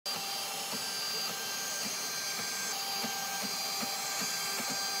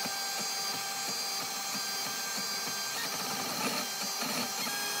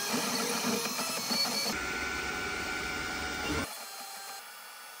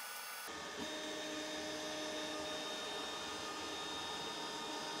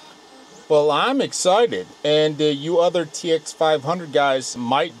Well, I'm excited, and you other TX-500 guys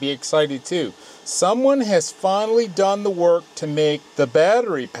might be excited too. Someone has finally done the work to make the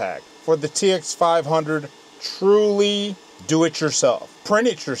battery pack for the TX-500 truly do-it-yourself. Print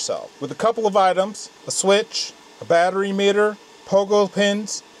it yourself with a couple of items, a switch, a battery meter, pogo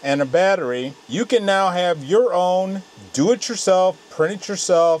pins, and a battery. You can now have your own do-it-yourself,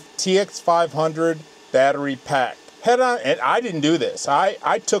 print-it-yourself TX-500 battery pack. Head on, and I didn't do this.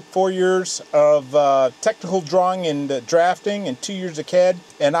 I took 4 years of technical drawing and drafting and 2 years of CAD,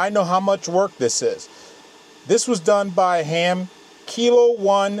 and I know how much work this is. This was done by Ham Kilo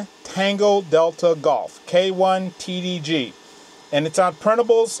 1 Tango Delta Golf, K1TDG. And it's on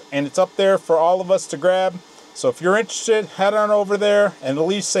Printables, and it's up there for all of us to grab. So if you're interested, head on over there and at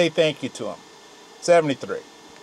least say thank you to him. 73.